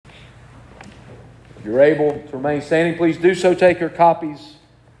If you're able to remain standing, please do so. Take your copies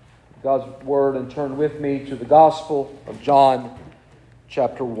of God's Word and turn with me to the Gospel of John,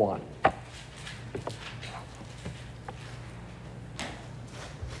 chapter 1.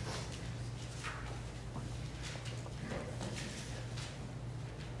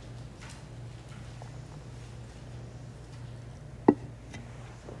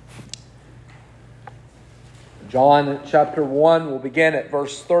 John chapter 1, we'll begin at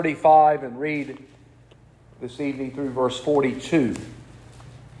verse 35 and read this evening through verse 42.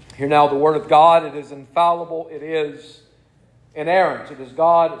 Hear now the Word of God. It is infallible. It is inerrant. It is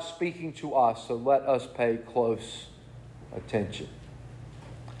God speaking to us, so let us pay close attention.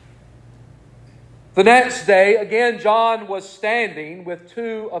 The next day, again, John was standing with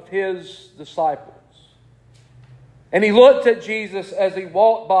two of his disciples. And he looked at Jesus as he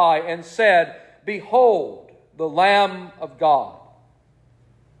walked by and said, "Behold, the Lamb of God."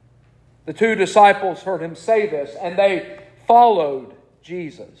 The two disciples heard him say this, and they followed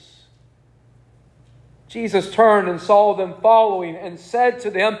Jesus. Jesus turned and saw them following and said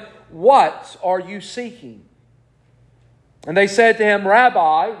to them, "What are you seeking?" And they said to him,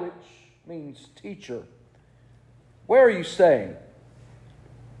 "Rabbi," which means teacher, "where are you staying?"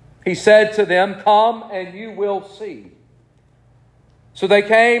 He said to them, "Come and you will see." So they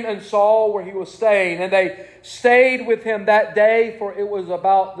came and saw where he was staying, and they stayed with him that day, for it was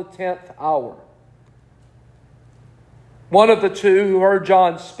about the 10th hour. One of the two who heard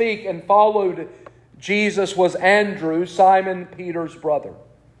John speak and followed Jesus was Andrew, Simon Peter's brother.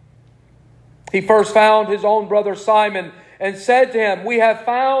 He first found his own brother Simon and said to him, "We have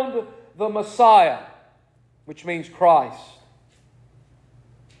found the Messiah," which means Christ.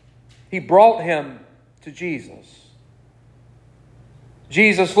 He brought him to Jesus.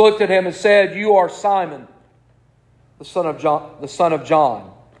 Jesus looked at him and said, "You are Simon, the son of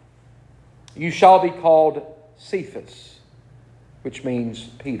John. You shall be called Cephas," which means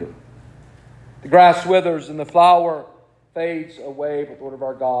Peter. The grass withers and the flower fades away, but the word of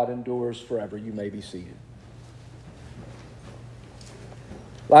our God endures forever. You may be seated.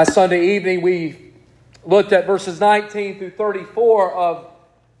 Last Sunday evening, we looked at verses 19 through 34 of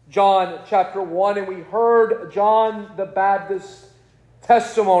John chapter 1, and we heard John the Baptist's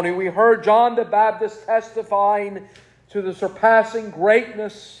testimony. We heard John the Baptist testifying to the surpassing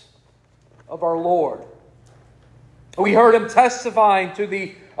greatness of our Lord. We heard him testifying to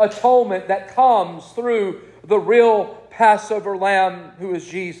the atonement that comes through the real Passover lamb who is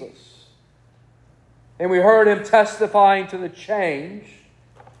Jesus. And we heard him testifying to the change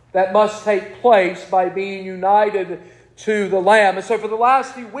that must take place by being united to the lamb. And so for the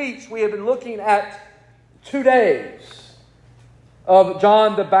last few weeks we have been looking at 2 days of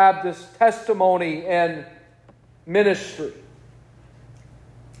John the Baptist's testimony and ministry.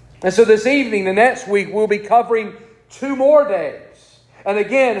 And so this evening, the next week, we'll be covering 2 more days. And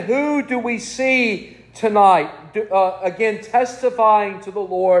again, who do we see tonight? Again, testifying to the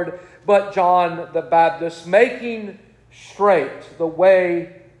Lord, but John the Baptist, making straight the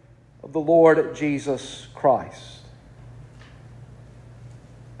way of the Lord Jesus Christ.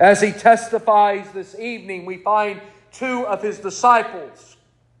 As he testifies this evening, we find 2 of his disciples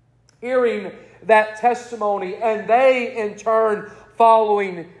hearing that testimony, and they in turn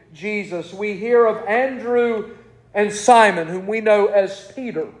following Jesus. We hear of Andrew and Simon, whom we know as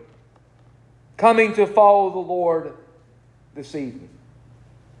Peter, coming to follow the Lord this evening.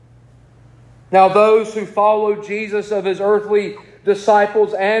 Now, those who followed Jesus of his earthly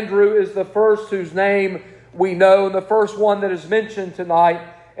disciples, Andrew is the first whose name we know, and the first one that is mentioned tonight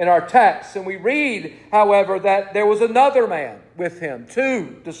in our text. And we read, however, that there was another man with him,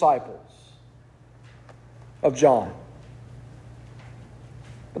 2 disciples of John.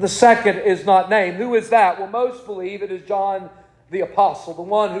 But the second is not named. Who is that? Well, most believe it is John the Apostle, the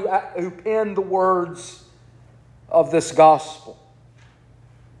one who penned the words of this gospel.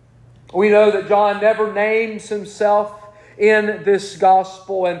 We know that John never names himself in this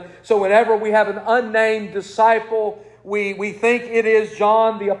gospel, and so whenever we have an unnamed disciple, we think it is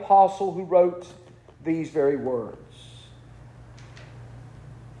John the Apostle who wrote these very words.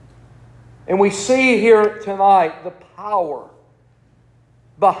 And we see here tonight the power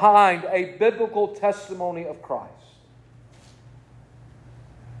behind a biblical testimony of Christ.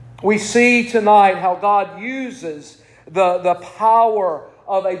 We see tonight how God uses the power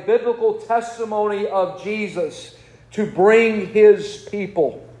of a biblical testimony of Jesus to bring his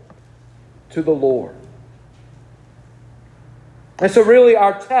people to the Lord. And so really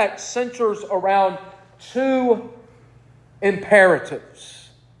our text centers around 2 imperatives,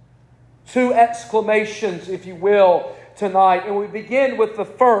 2 exclamations, if you will, tonight. And we begin with the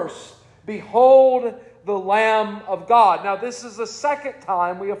first "Behold the Lamb of God." Now, this is the second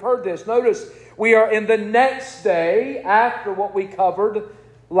time we have heard this. Notice, we are in the next day after what we covered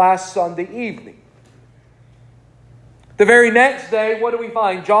last Sunday evening. The very next day, what do we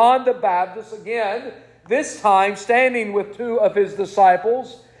find? John the Baptist again, this time standing with two of his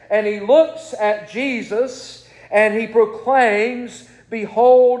disciples, and he looks at Jesus and he proclaims,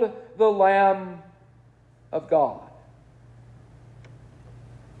 "Behold the Lamb of God."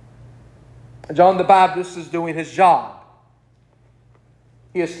 John the Baptist is doing his job.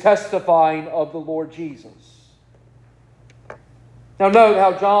 He is testifying of the Lord Jesus. Now note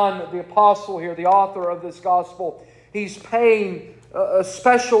how John the Apostle here, the author of this gospel, he's paying a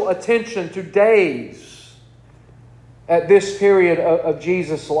special attention to days at this period of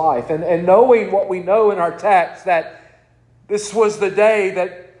Jesus' life. And knowing what we know in our text, that this was the day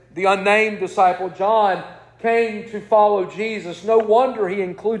that the unnamed disciple John came to follow Jesus. No wonder he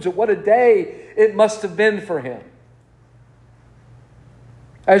includes it. What a day it must have been for him.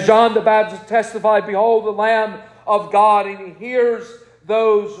 As John the Baptist testified, "Behold the Lamb of God," and he hears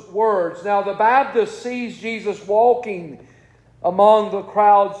those words. Now the Baptist sees Jesus walking among the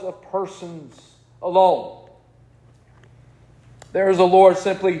crowds of persons alone. There is the Lord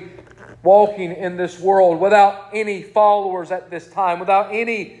simply walking in this world without any followers at this time, without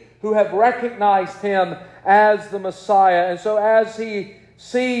any who have recognized him as the Messiah. And so as he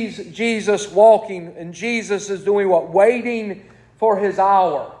sees Jesus walking, and Jesus is doing what? Waiting for his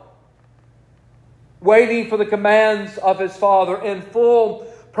hour. Waiting for the commands of his Father, in full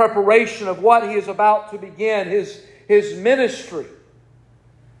preparation of what he is about to begin, his ministry.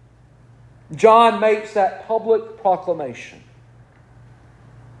 John makes that public proclamation.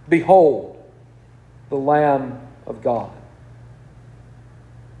 "Behold the Lamb of God."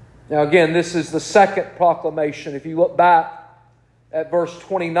 Now again, this is the second proclamation. If you look back at verse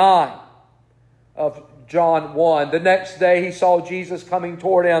 29 of John 1, "The next day he saw Jesus coming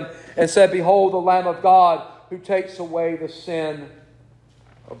toward him and said, Behold the Lamb of God who takes away the sin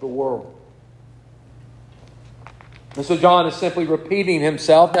of the world." And so John is simply repeating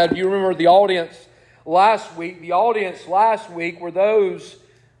himself. Now, do you remember the audience last week? The audience last week were those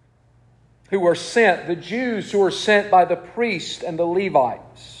who were sent, the Jews who were sent by the priests and the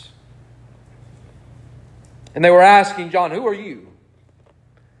Levites. And they were asking John, "Who are you?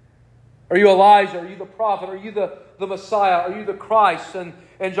 Are you Elijah? Are you the prophet? Are you the Messiah? Are you the Christ?"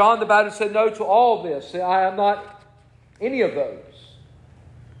 And John the Baptist said, "No to all this. I am not any of those."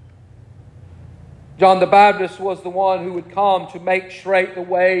 John the Baptist was the one who would come to make straight the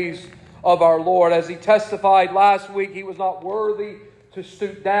ways of our Lord. As he testified last week, he was not worthy to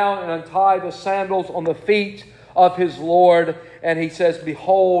stoop down and untie the sandals on the feet of his Lord. And he says,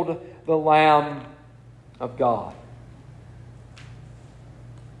 "Behold the Lamb of God."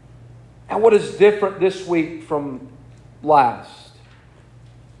 And what is different this week from last?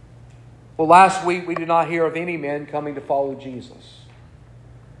 Well, last week we did not hear of any men coming to follow Jesus.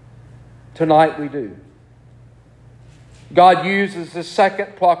 Tonight we do. God uses the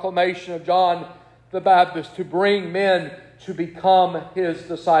second proclamation of John the Baptist to bring men to become his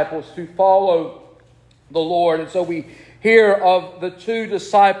disciples, to follow the Lord. And so we hear of the two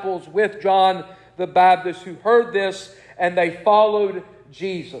disciples with John the Baptist who heard this and they followed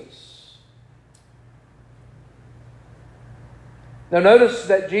Jesus. Now notice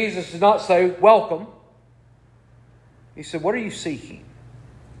that Jesus did not say, "Welcome." He said, "What are you seeking?"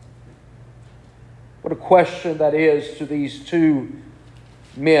 What a question that is to these two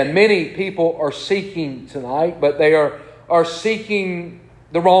men. Many people are seeking tonight, but they are seeking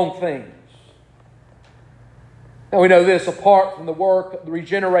the wrong things. Now we know this, apart from the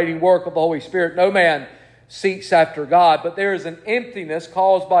regenerating work of the Holy Spirit, no man seeks after God, but there is an emptiness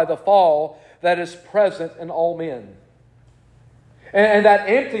caused by the fall that is present in all men. And that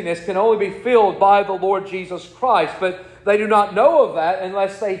emptiness can only be filled by the Lord Jesus Christ. But they do not know of that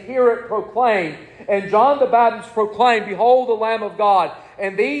unless they hear it proclaimed. And John the Baptist proclaimed, "Behold the Lamb of God."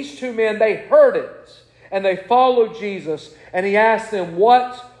 And these two men, they heard it. And they followed Jesus. And he asked them,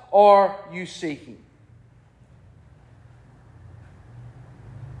 "What are you seeking?"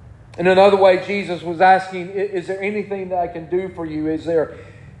 In another way, Jesus was asking, "Is there anything that I can do for you? Is there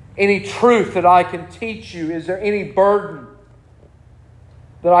any truth that I can teach you? Is there any burden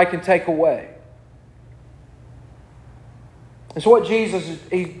that I can take away?" And so what Jesus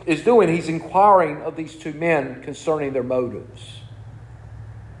is doing, he's inquiring of these two men concerning their motives.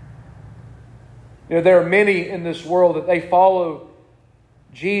 You know, there are many in this world that they follow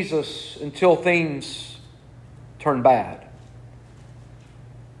Jesus until things turn bad.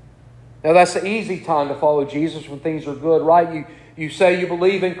 Now that's the easy time to follow Jesus, when things are good, right? you say you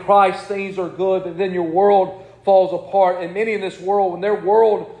believe in Christ, things are good, but then your world falls apart. And many in this world, when their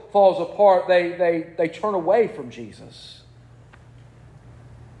world falls apart, they turn away from Jesus.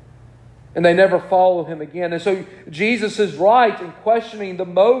 And they never follow Him again. And so Jesus is right in questioning the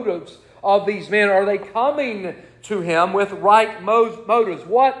motives of these men. Are they coming to Him with right motives?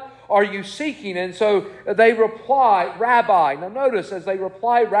 What are you seeking? And so they reply, Rabbi. Now notice, as they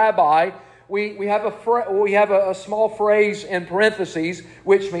reply, Rabbi, we have a small phrase in parentheses,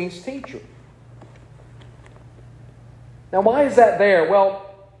 which means teacher. Now why is that there?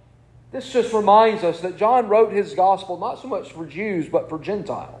 Well, this just reminds us that John wrote his gospel not so much for Jews, but for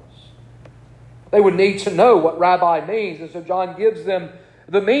Gentiles. They would need to know what rabbi means. And so John gives them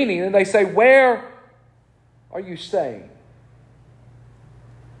the meaning. And they say, where are you staying?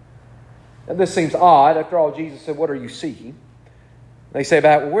 And this seems odd. After all, Jesus said, what are you seeking? They say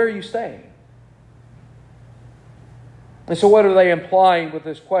back, well, where are you staying? And so what are they implying with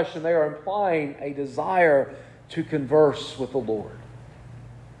this question? They are implying a desire to converse with the Lord,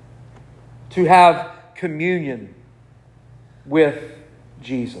 to have communion with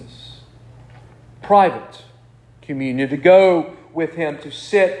Jesus. Private communion, to go with Him, to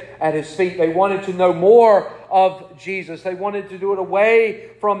sit at His feet. They wanted to know more of Jesus. They wanted to do it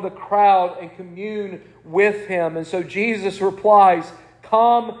away from the crowd and commune with Him. And so Jesus replies,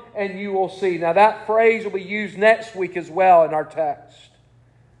 come and you will see. Now that phrase will be used next week as well in our text.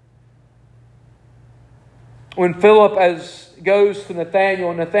 When Philip goes to Nathanael,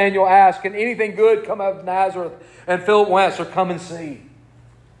 and Nathanael asks, can anything good come out of Nazareth? And Philip will answer, come and see.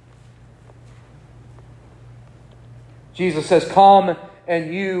 Jesus says, come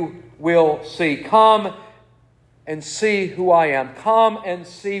and you will see. Come and see who I am. Come and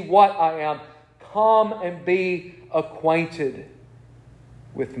see what I am. Come and be acquainted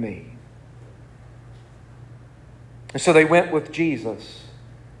with me. And so they went with Jesus.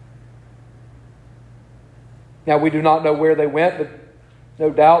 Now we do not know where they went, but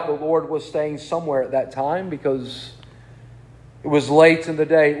no doubt the Lord was staying somewhere at that time, because it was late in the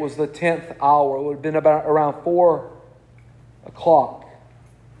day. It was the 10th hour. It would have been around 4 o'clock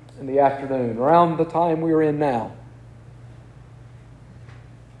in the afternoon, around the time we are in now.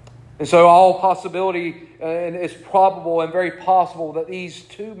 And so all possibility, and it's probable and very possible that these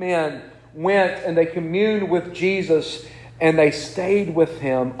two men went and they communed with Jesus and they stayed with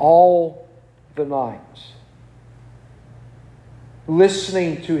Him all the night,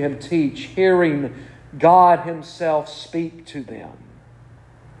 listening to Him teach, hearing God Himself speak to them.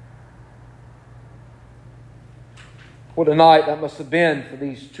 What a night that must have been for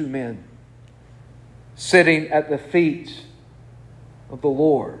these two men, sitting at the feet of the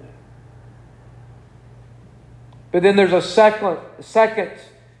Lord. But then there's a second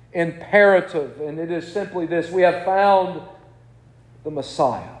imperative, and it is simply this: we have found the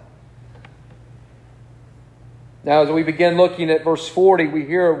Messiah. Now, as we begin looking at verse 40, we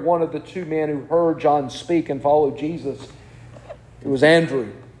hear of one of the two men who heard John speak and followed Jesus. It was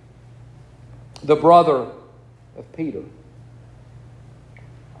Andrew, the brother of Peter.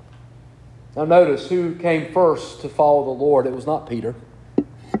 Now notice who came first to follow the Lord. It was not Peter.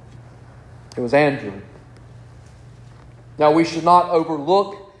 It was Andrew. Now we should not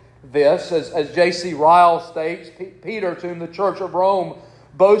overlook this. As J.C. Ryle states, Peter, to whom the Church of Rome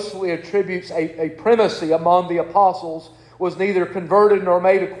boastfully attributes a primacy among the apostles, was neither converted nor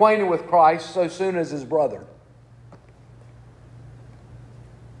made acquainted with Christ so soon as his brother.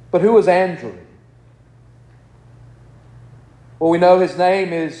 But who was Andrew? Well, we know his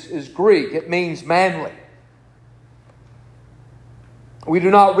name is Greek. It means manly. We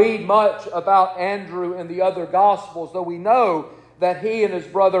do not read much about Andrew in the other Gospels, though we know that he and his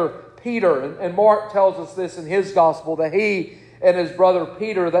brother Peter, and Mark tells us this in his Gospel, that he and his brother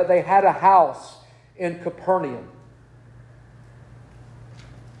Peter, that they had a house in Capernaum.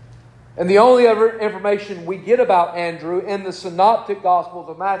 And the only other information we get about Andrew in the synoptic Gospels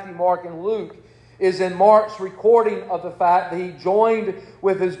of Matthew, Mark, and Luke is in Mark's recording of the fact that he joined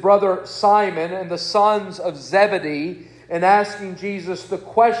with his brother Simon and the sons of Zebedee in asking Jesus the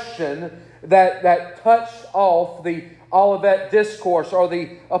question that touched off the Olivet Discourse, or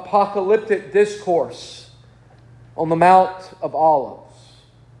the apocalyptic discourse on the Mount of Olives.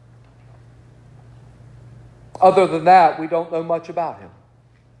 Other than that, we don't know much about him.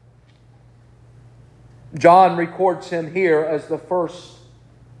 John records him here as the first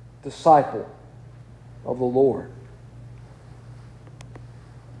disciple of the Lord.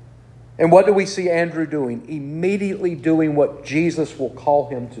 And what do we see Andrew doing? Immediately doing what Jesus will call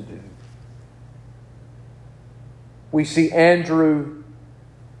him to do. We see Andrew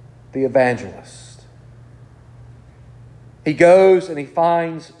the evangelist. He goes and he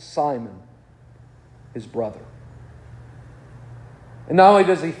finds Simon, his brother. And not only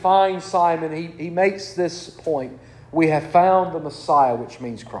does he find Simon, he makes this point. We have found the Messiah, which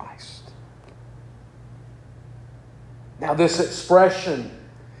means Christ. Now this expression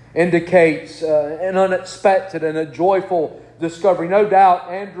indicates an unexpected and a joyful discovery. No doubt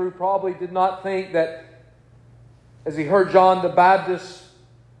Andrew probably did not think that as he heard John the Baptist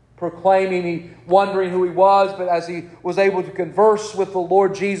proclaiming, he wondering who he was, but as he was able to converse with the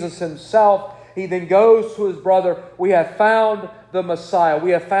Lord Jesus himself, he then goes to his brother. We have found the Messiah.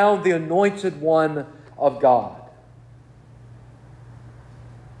 We have found the anointed one of God.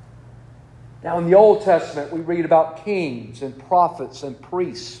 Now in the Old Testament, we read about kings and prophets and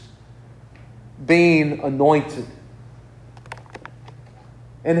priests being anointed.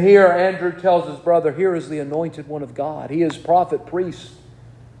 And here Andrew tells his brother, here is the anointed one of God. He is prophet, priest,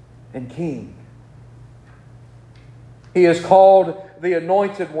 and king. He is called the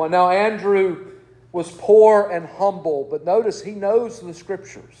anointed one. Now Andrew was poor and humble, but notice he knows the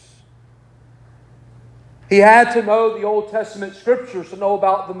Scriptures. He had to know the Old Testament Scriptures to know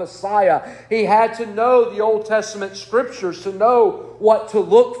about the Messiah. He had to know the Old Testament Scriptures to know what to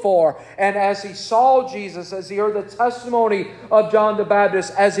look for. And as he saw Jesus, as he heard the testimony of John the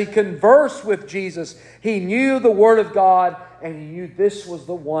Baptist, as he conversed with Jesus, he knew the Word of God and he knew this was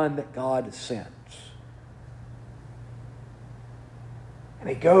the one that God sent. And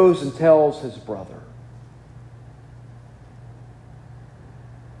he goes and tells his brother.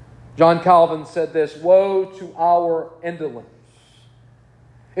 John Calvin said this, woe to our indolence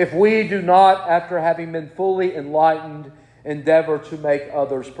if we do not, after having been fully enlightened, endeavor to make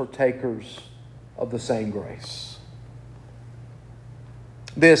others partakers of the same grace.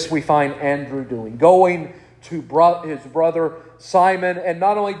 This we find Andrew doing, going to his brother Simon, and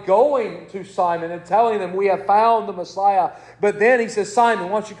not only going to Simon and telling him we have found the Messiah, but then he says,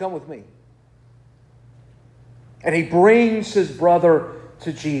 Simon, why don't you come with me? And he brings his brother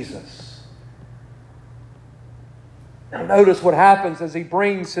to Jesus. Now notice what happens as he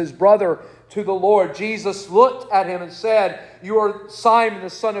brings his brother to the Lord. Jesus looked at him and said, you are Simon, the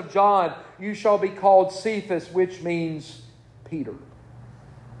son of John. You shall be called Cephas, which means Peter.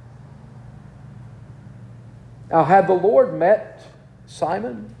 Now, had the Lord met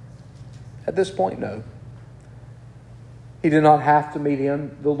Simon at this point? No. He did not have to meet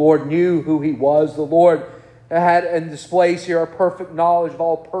him. The Lord knew who he was. The Lord had and displays here a perfect knowledge of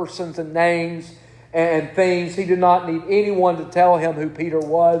all persons and names and things. He did not need anyone to tell him who Peter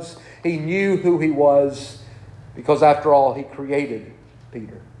was. He knew who he was because, after all, he created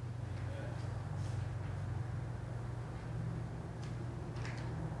Peter.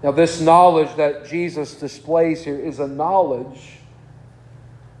 Now, this knowledge that Jesus displays here is a knowledge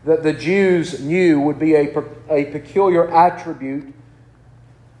that the Jews knew would be a peculiar attribute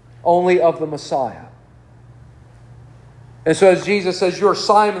only of the Messiah. And so as Jesus says, you're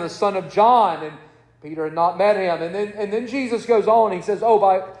Simon, the son of John, and Peter had not met him. And then Jesus goes on, he says, oh,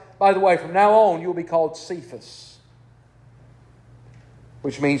 by the way, from now on, you'll be called Cephas,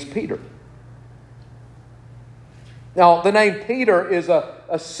 which means Peter. Now, the name Peter is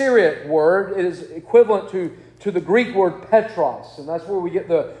a Syriac word. It is equivalent to the Greek word Petros, and that's where we get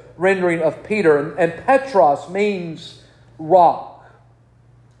the rendering of Peter. And Petros means rock.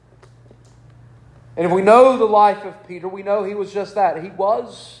 And if we know the life of Peter, we know he was just that. He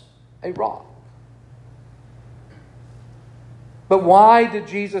was a rock. But why did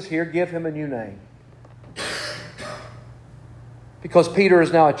Jesus here give him a new name? Because Peter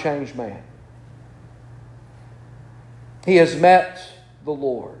is now a changed man. He has met the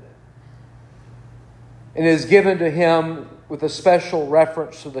Lord. And it is given to him with a special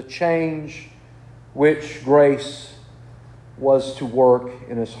reference to the change which grace was to work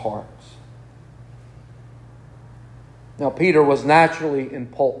in his heart. Now, Peter was naturally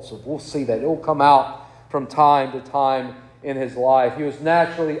impulsive. We'll see that. It will come out from time to time in his life. He was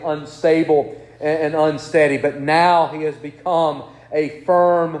naturally unstable and unsteady, but now he has become a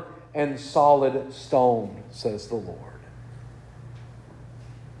firm and solid stone, says the Lord.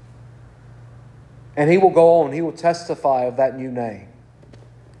 And he will go on. He will testify of that new name.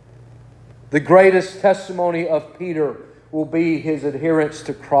 The greatest testimony of Peter will be his adherence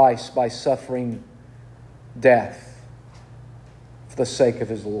to Christ by suffering death for the sake of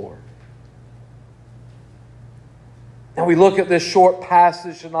his Lord. Now we look at this short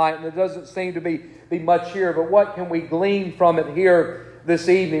passage tonight, and there doesn't seem to be much here, but what can we glean from it here this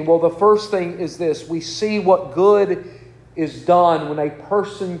evening? Well, the first thing is this. We see what good is done when a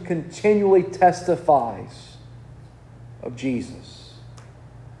person continually testifies of Jesus.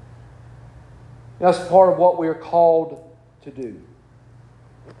 That's part of what we are called to do.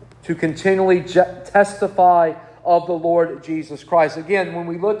 To continually testify of the Lord Jesus Christ. Again, when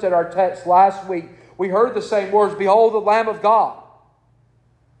we looked at our text last week, we heard the same words, "Behold the Lamb of God."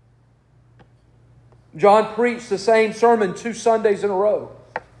 John preached the same sermon 2 Sundays in a row.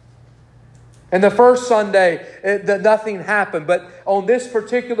 And the first Sunday, nothing happened. But on this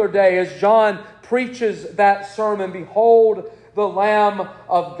particular day, as John preaches that sermon, "Behold the Lamb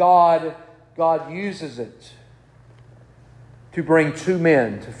of God," God uses it to bring 2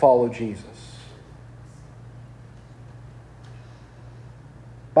 men to follow Jesus.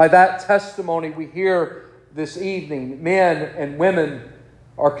 By that testimony we hear this evening, men and women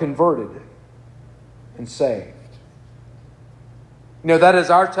are converted and saved. You know, that is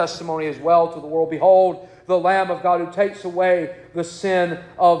our testimony as well to the world. "Behold the Lamb of God who takes away the sin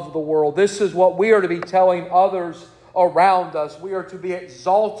of the world." This is what we are to be telling others around us. We are to be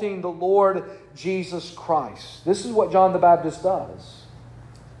exalting the Lord Jesus Christ. This is what John the Baptist does.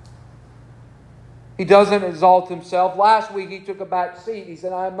 He doesn't exalt himself. Last week he took a back seat. He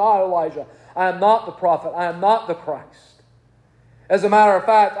said, "I am not Elijah. I am not the prophet. I am not the Christ. As a matter of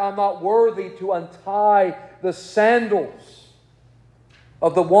fact, I am not worthy to untie the sandals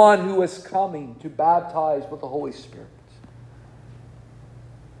of the one who is coming to baptize with the Holy Spirit."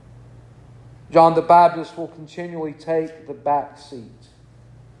 John the Baptist will continually take the back seat,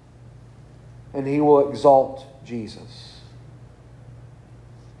 and he will exalt Jesus.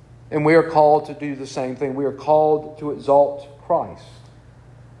 And we are called to do the same thing. We are called to exalt Christ.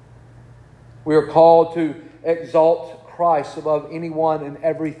 We are called to exalt Christ above anyone and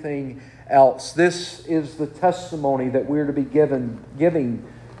everything else. This is the testimony that we're to be giving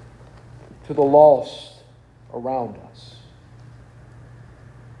to the lost around us.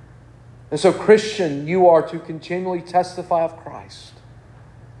 And so, Christian, you are to continually testify of Christ.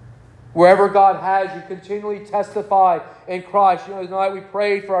 Wherever God has you, continually testify in Christ. You know, tonight we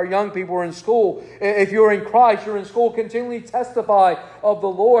prayed for our young people who are in school. If you're in Christ, you're in school, continually testify of the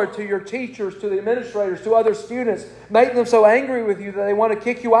Lord to your teachers, to the administrators, to other students. Make them so angry with you that they want to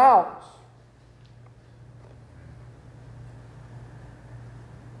kick you out.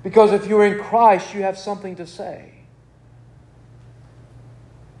 Because if you're in Christ, you have something to say.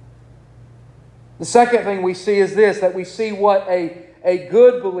 The second thing we see is this, that we see what a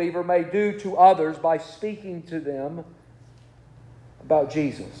good believer may do to others by speaking to them about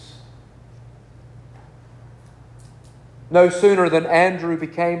Jesus. No sooner than Andrew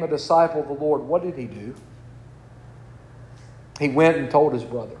became a disciple of the Lord, what did he do? He went and told his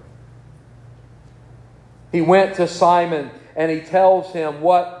brother. He went to Simon and he tells him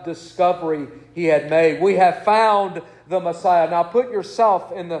what discovery he had made. "We have found the Messiah." Now put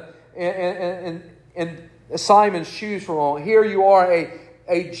yourself in Simon's shoes for a moment. Here you are,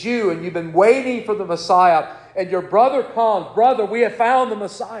 a Jew, and you've been waiting for the Messiah, and your brother comes. "Brother, we have found the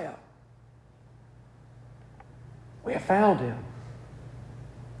Messiah. We have found him.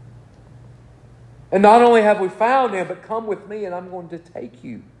 And not only have we found him, but come with me and I'm going to take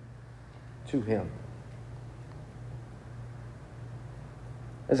you to him."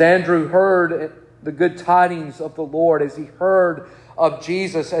 As Andrew heard the good tidings of the Lord, as he heard of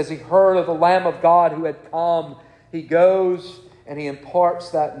Jesus, as he heard of the Lamb of God who had come, he goes and he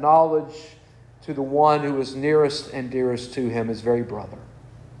imparts that knowledge to the one who is nearest and dearest to him, his very brother.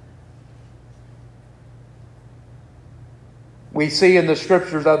 We see in the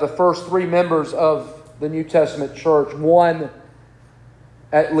Scriptures that the first 3 members of the New Testament church, one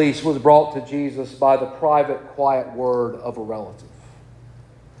at least was brought to Jesus by the private, quiet word of a relative.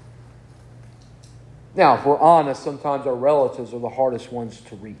 Now, if we're honest, sometimes our relatives are the hardest ones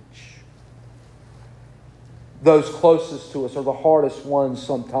to reach. Those closest to us are the hardest ones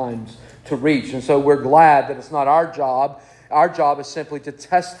sometimes to reach. And so we're glad that it's not our job. Our job is simply to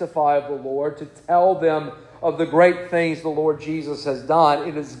testify of the Lord, to tell them of the great things the Lord Jesus has done.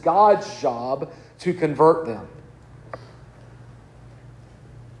 It is God's job to convert them.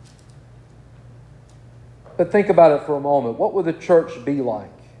 But think about it for a moment. What would the church be like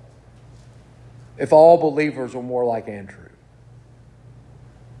if all believers were more like Andrew?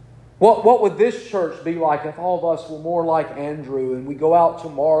 What would this church be like if all of us were more like Andrew, and we go out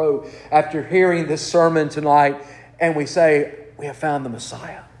tomorrow after hearing this sermon tonight and we say, "We have found the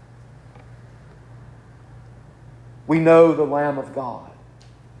Messiah. We know the Lamb of God,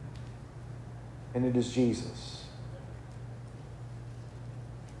 and it is Jesus."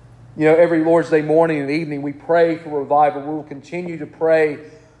 You know, every Lord's Day morning and evening we pray for revival. We will continue to pray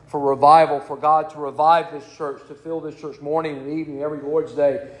for revival, for God to revive this church, to fill this church morning and evening, every Lord's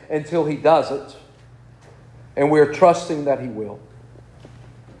Day, until He does it. And we're trusting that He will.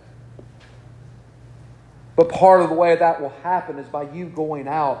 But part of the way that will happen is by you going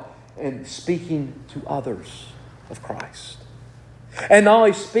out and speaking to others of Christ. And not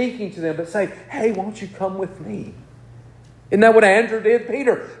only speaking to them, but say, hey, won't you come with me? Isn't that what Andrew did?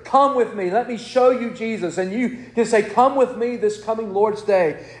 Peter, come with me. Let me show you Jesus. And you can say, come with me this coming Lord's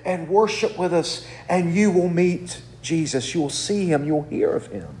Day and worship with us. And you will meet Jesus. You will see Him. You will hear of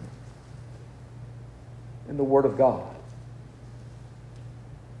Him in the Word of God.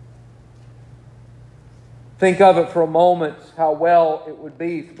 Think of it for a moment, how well it would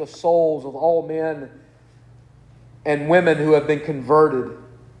be for the souls of all men and women who have been converted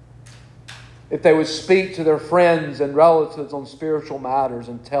if they would speak to their friends and relatives on spiritual matters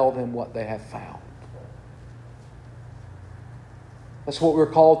and tell them what they have found. That's what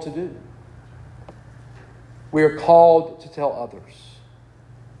we're called to do. We are called to tell others.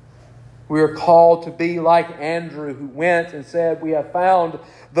 We are called to be like Andrew, who went and said, we have found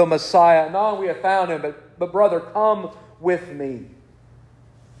the Messiah. Not only we have found Him, but brother, come with me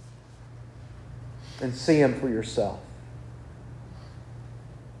and see Him for yourself.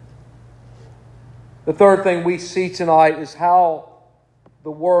 The third thing we see tonight is how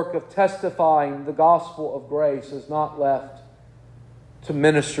the work of testifying the gospel of grace is not left to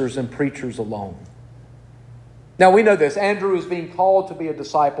ministers and preachers alone. Now we know this. Andrew is being called to be a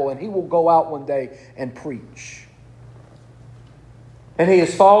disciple, and he will go out one day and preach. And he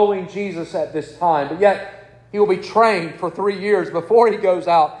is following Jesus at this time, but yet he will be trained for 3 years before he goes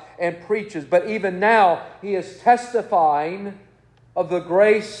out and preaches. But even now, he is testifying of the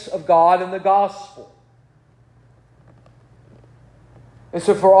grace of God and the gospel. And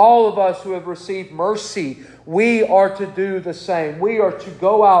so for all of us who have received mercy, we are to do the same. We are to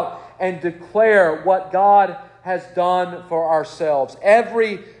go out and declare what God has done for ourselves.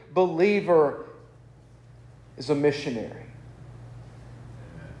 Every believer is a missionary.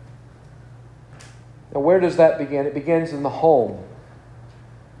 Now, where does that begin? It begins in the home.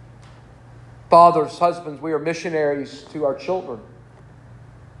 Fathers, husbands, we are missionaries to our children.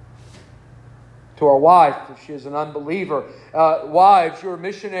 To our wife, if she is an unbeliever. Wives, you're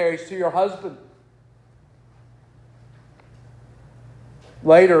missionaries to your husband.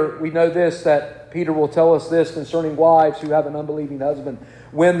 Later, we know this, that Peter will tell us this concerning wives who have an unbelieving husband.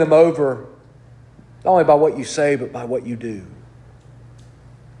 Win them over, not only by what you say, but by what you do.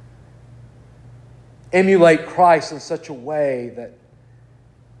 Emulate Christ in such a way that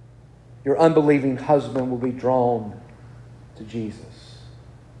your unbelieving husband will be drawn to Jesus.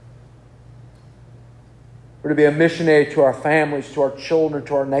 We're to be a missionary to our families, to our children,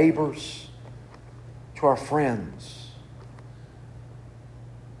 to our neighbors, to our friends.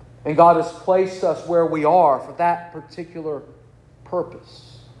 And God has placed us where we are for that particular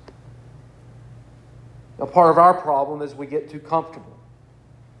purpose. Now, part of our problem is we get too comfortable.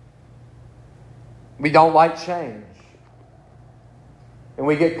 We don't like change. And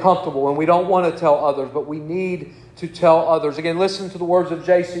we get comfortable and we don't want to tell others, but we need to tell others. Again, listen to the words of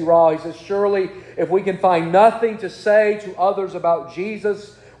J.C. Ryle. He says, surely if we can find nothing to say to others about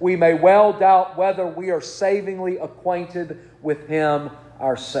Jesus, we may well doubt whether we are savingly acquainted with Him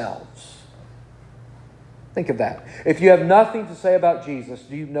ourselves. Think of that. If you have nothing to say about Jesus,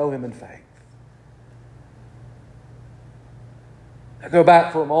 do you know Him in faith? Now go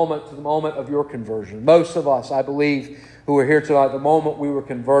back for a moment to the moment of your conversion. Most of us, I believe, who are here tonight, the moment we were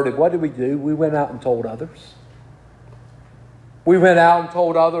converted, what did we do? We went out and told others. We went out and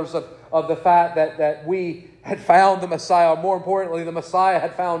told others of the fact that we had found the Messiah. More importantly, the Messiah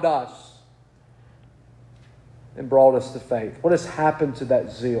had found us and brought us to faith. What has happened to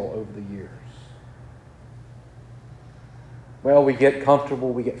that zeal over the years? Well, we get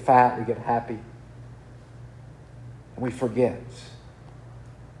comfortable, we get fat, we get happy, and we forget.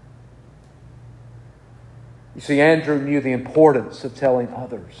 You see, Andrew knew the importance of telling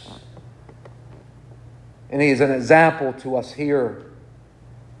others. And he is an example to us here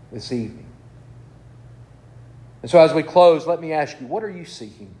this evening. And so as we close, let me ask you, what are you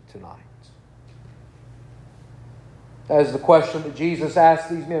seeking tonight? That is the question that Jesus asked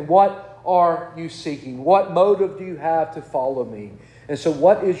these men. What are you seeking? What motive do you have to follow me? And so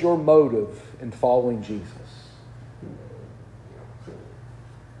what is your motive in following Jesus?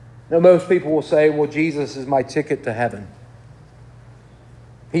 Now, most people will say, well, Jesus is my ticket to heaven.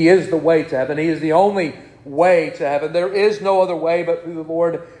 He is the way to heaven. He is the only way to heaven. There is no other way but through the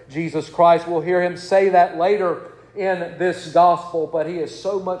Lord Jesus Christ. We'll hear Him say that later in this gospel, but He is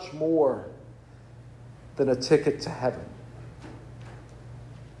so much more than a ticket to heaven.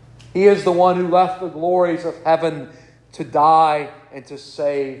 He is the one who left the glories of heaven to die and to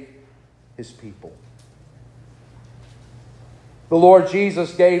save His people. The Lord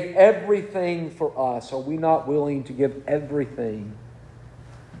Jesus gave everything for us. Are we not willing to give everything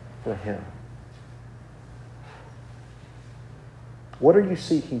for Him? What are you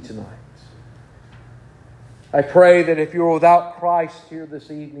seeking tonight? I pray that if you're without Christ here this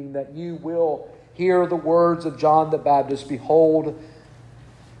evening, that you will hear the words of John the Baptist, "Behold,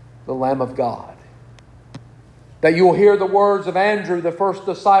 the Lamb of God." That you will hear the words of Andrew, the first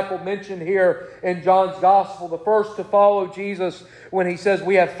disciple mentioned here in John's Gospel, the first to follow Jesus, when he says,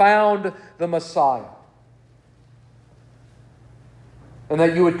 "We have found the Messiah." And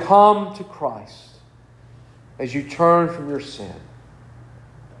that you would come to Christ as you turn from your sin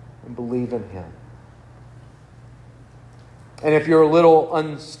and believe in Him. And if you're a little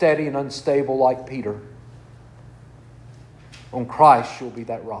unsteady and unstable like Peter, on Christ you'll be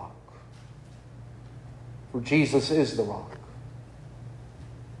that rock. For Jesus is the rock.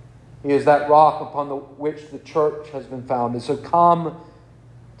 He is that rock upon which the church has been founded. So come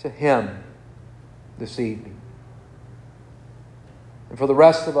to Him this evening. And for the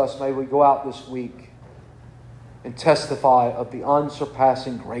rest of us, may we go out this week and testify of the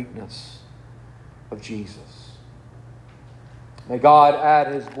unsurpassing greatness of Jesus. May God add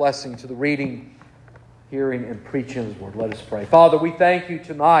His blessing to the reading, hearing, and preaching of His Word. Let us pray. Father, we thank You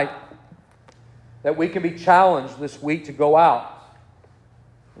tonight that we can be challenged this week to go out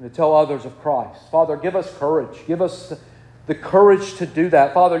and to tell others of Christ. Father, give us courage. Give us the courage to do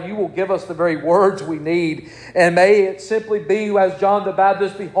that. Father, You will give us the very words we need. And may it simply be as John the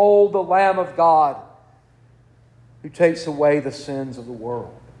Baptist, "Behold the Lamb of God, who takes away the sins of the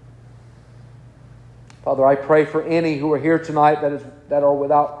world." Father, I pray for any who are here tonight that are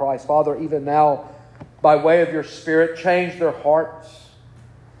without Christ. Father, even now, by way of Your Spirit, change their hearts.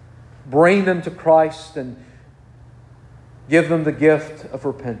 Bring them to Christ and give them the gift of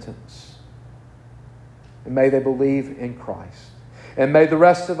repentance. And may they believe in Christ. And may the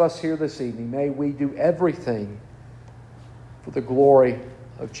rest of us here this evening, may we do everything for the glory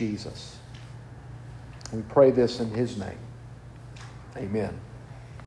of Jesus. We pray this in His name. Amen.